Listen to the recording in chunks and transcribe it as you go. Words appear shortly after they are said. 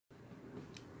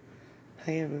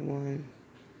Hi everyone,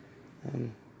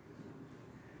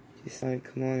 just thought to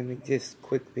come on and make this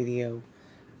quick video.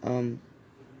 So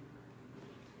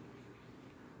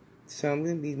I'm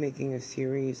going to be making a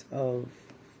series of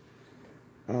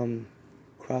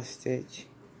cross stitch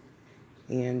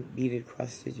and beaded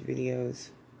cross stitch videos.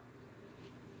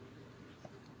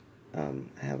 I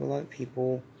have a lot of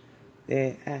people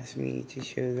that ask me to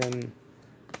show them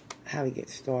how to get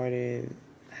started,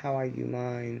 how I do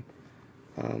mine,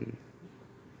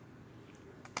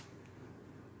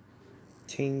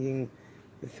 changing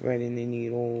the thread in the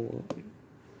needle,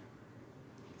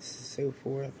 so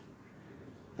forth.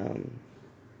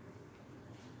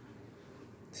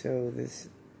 So this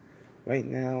right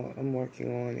now I'm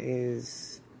working on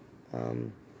is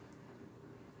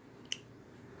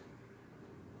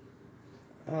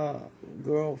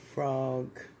girl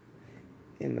frog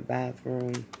in the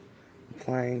bathroom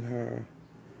applying her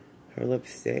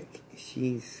lipstick.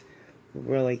 She's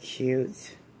really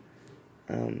cute.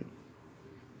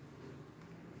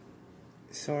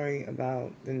 Sorry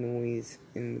about the noise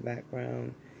in the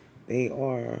background. They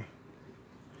are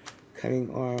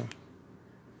cutting our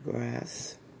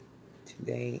grass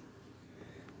today.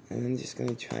 And I'm just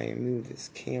going to try and move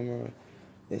this camera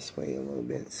this way a little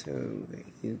bit so that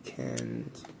you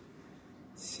can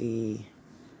see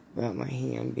without my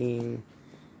hand being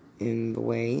in the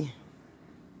way.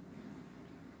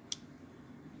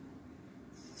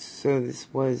 So this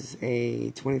was a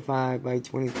 25 by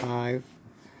 25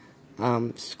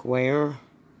 square.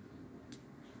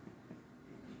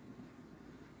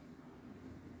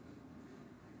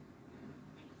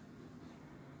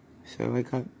 So I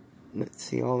got, let's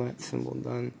see, all that symbol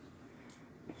done.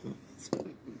 Let's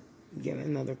get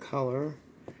another color.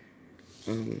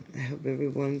 I hope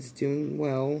everyone's doing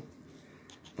well.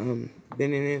 Been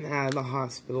in and out of the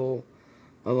hospital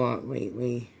a lot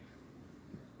lately.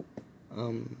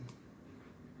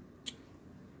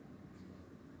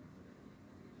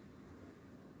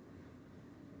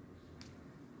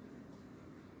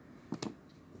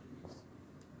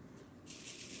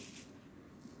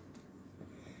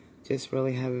 Just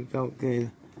really haven't felt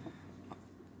good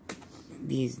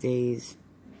these days.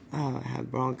 I had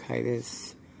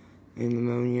bronchitis and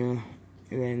pneumonia,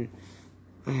 and then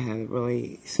I had a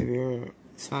really severe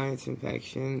sinus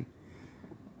infection,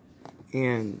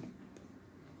 and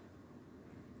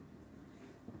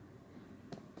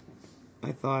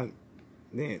I thought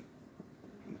that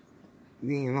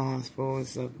being in the hospital and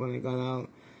stuff when I got out,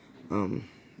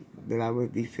 that I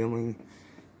would be feeling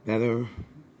better.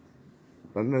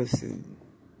 But most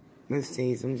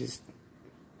days I'm just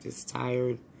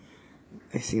tired.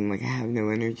 I seem like I have no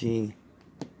energy.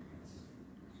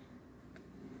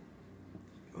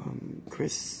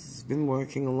 Chris has been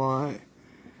working a lot,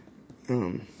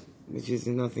 which is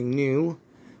nothing new,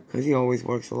 because he always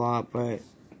works a lot, but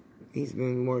he's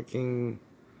been working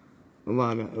a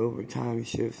lot of overtime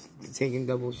shifts, taking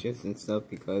double shifts and stuff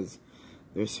because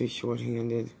they're so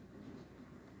short-handed.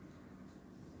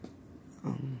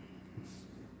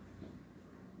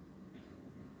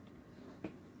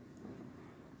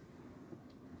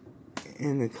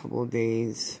 In a couple of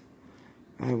days,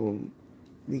 I will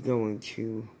be going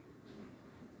to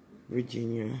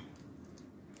Virginia.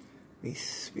 Let me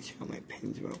switch out my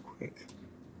pens real quick.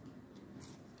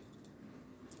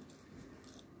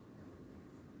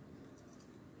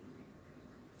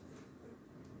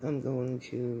 I'm going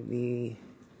to be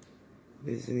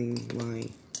visiting my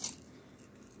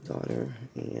daughter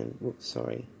and, whoops,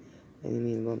 sorry, I didn't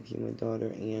mean to bump you, my daughter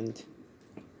and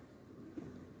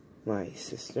my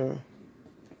sister.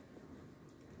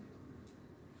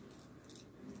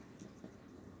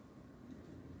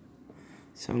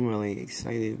 So I'm really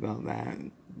excited about that,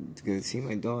 to go see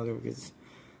my daughter, because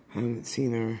I haven't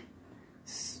seen her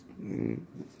in,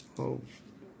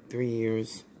 3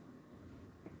 years.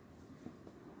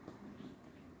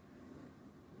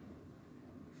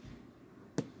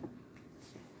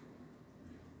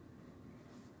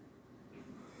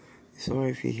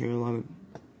 Sorry if you hear a lot of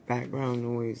background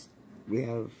noise. We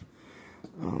have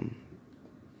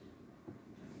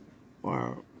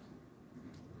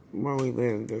where we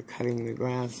live, they're cutting the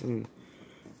grass and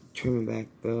trimming back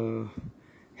the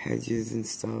hedges and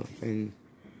stuff, and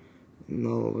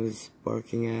Noah was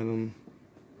barking at them.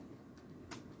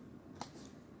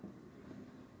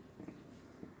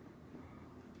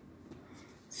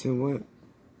 So what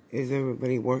is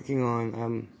everybody working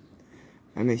on?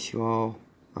 I miss you all.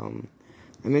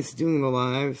 I miss doing the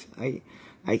lives.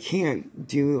 I can't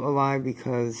do a live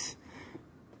because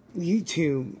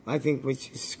YouTube, I think, was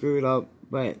just screwed up,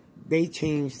 but they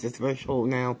changed the threshold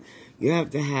now. You have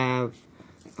to have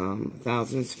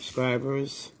 1,000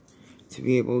 subscribers to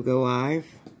be able to go live.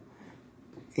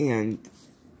 And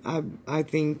I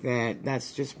think that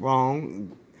that's just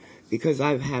wrong, because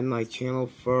I've had my channel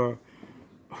for,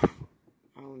 I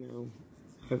don't know,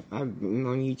 I've been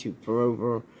on YouTube for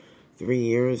over 3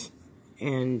 years,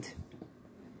 and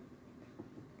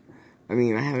I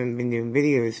mean, I haven't been doing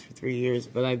videos for 3 years,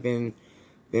 but I've been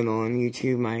on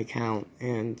YouTube, my account,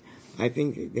 and I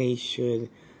think that they should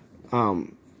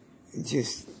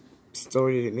just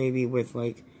started it maybe with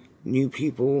like new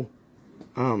people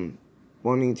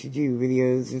wanting to do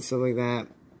videos and stuff like that,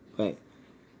 but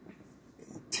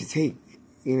to take,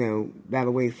 you know, that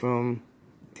away from,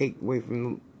 take away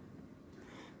from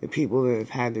the people that have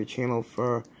had their channel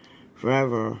for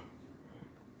forever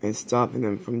and stopping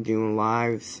them from doing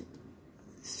lives,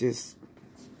 it's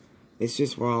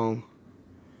just wrong.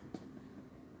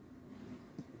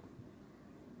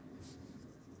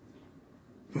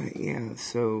 But yeah,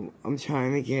 so I'm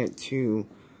trying to get to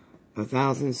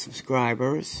 1,000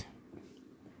 subscribers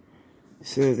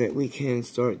so that we can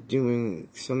start doing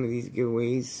some of these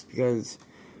giveaways, because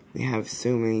we have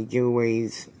so many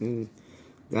giveaways and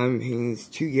diamond paintings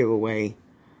to give away.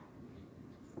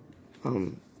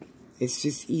 It's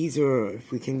just easier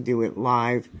if we can do it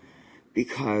live,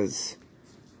 because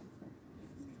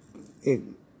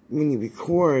when you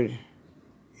record,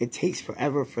 it takes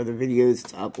forever for the videos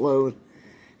to upload,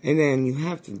 and then you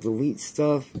have to delete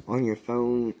stuff on your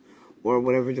phone or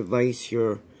whatever device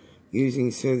you're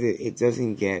using so that it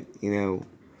doesn't get, you know,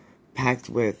 packed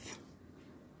with,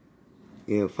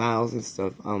 you know, files and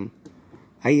stuff.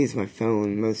 I use my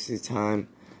phone most of the time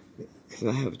because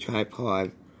I have a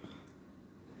tripod,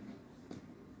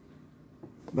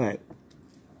 but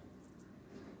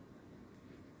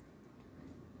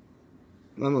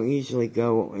I don't usually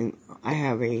go, and I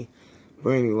have a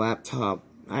brand new laptop.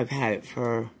 I've had it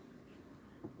for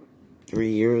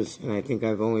 3 years, and I think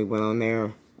I've only went on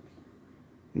there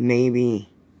maybe,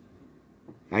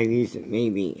 I've used it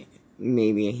maybe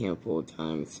a handful of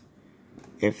times,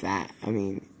 if that. I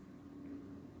mean,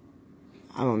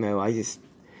 I don't know,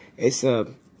 it's a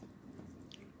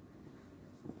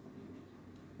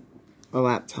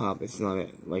laptop. It's not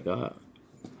like a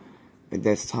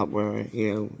desktop where,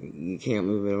 you know, you can't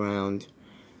move it around.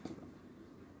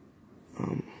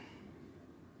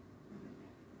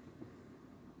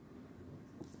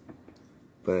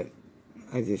 But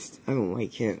I don't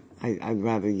like it. I'd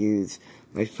rather use,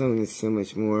 my phone is so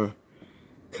much more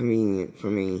convenient for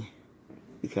me,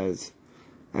 because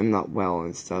I'm not well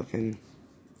and stuff, and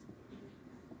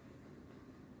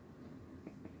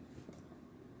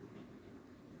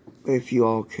if you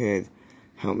all could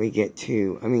help me get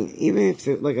to, I mean, even if,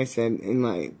 like I said in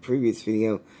my previous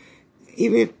video,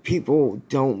 even if people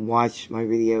don't watch my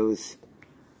videos,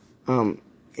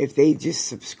 if they just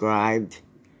subscribed,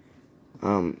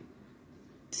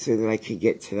 so that I could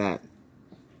get to that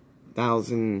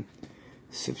 1,000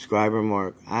 subscriber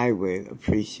mark, I would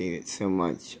appreciate it so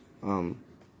much.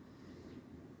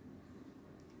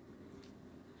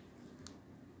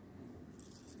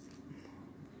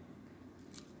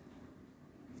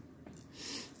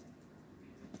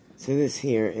 So this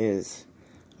here is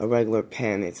a regular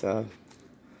pen. It's a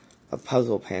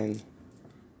puzzle pen,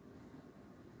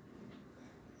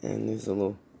 and there's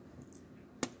little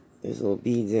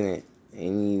beads in it,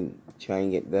 and you try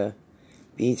and get the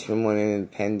beads from one end of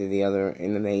the pen to the other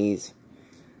in the maze.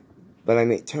 But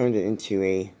I turned it into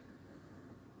a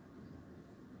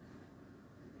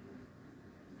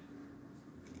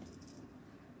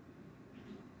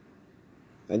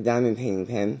diamond painting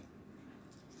pen.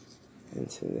 And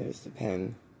so there's the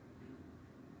pen.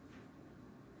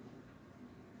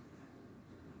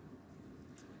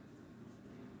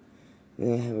 And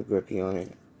then I have a grippy on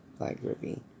it, black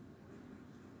grippy.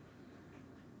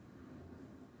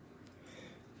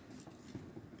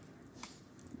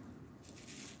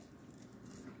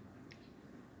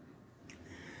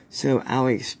 So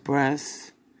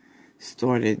AliExpress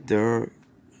started their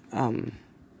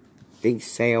big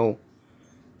sale.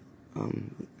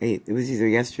 It was either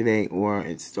yesterday or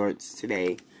it starts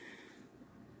today.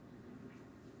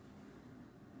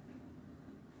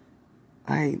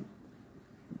 I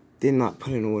did not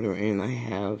put an order in. I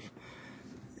have,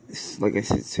 like I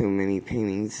said, so many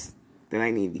paintings that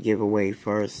I need to give away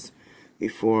first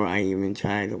before I even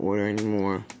try to order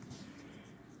anymore.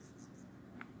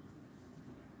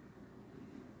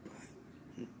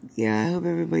 Yeah, I hope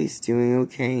everybody's doing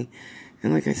okay.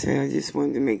 And like I said, I just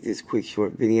wanted to make this quick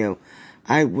short video.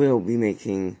 I will be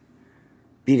making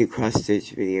beaded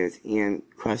cross-stitch videos and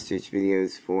cross-stitch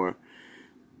videos for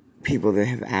people that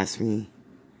have asked me.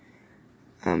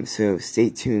 So stay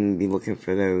tuned, be looking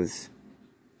for those.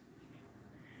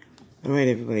 Alright,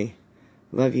 everybody.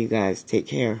 Love you guys. Take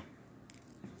care.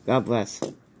 God bless.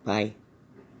 Bye.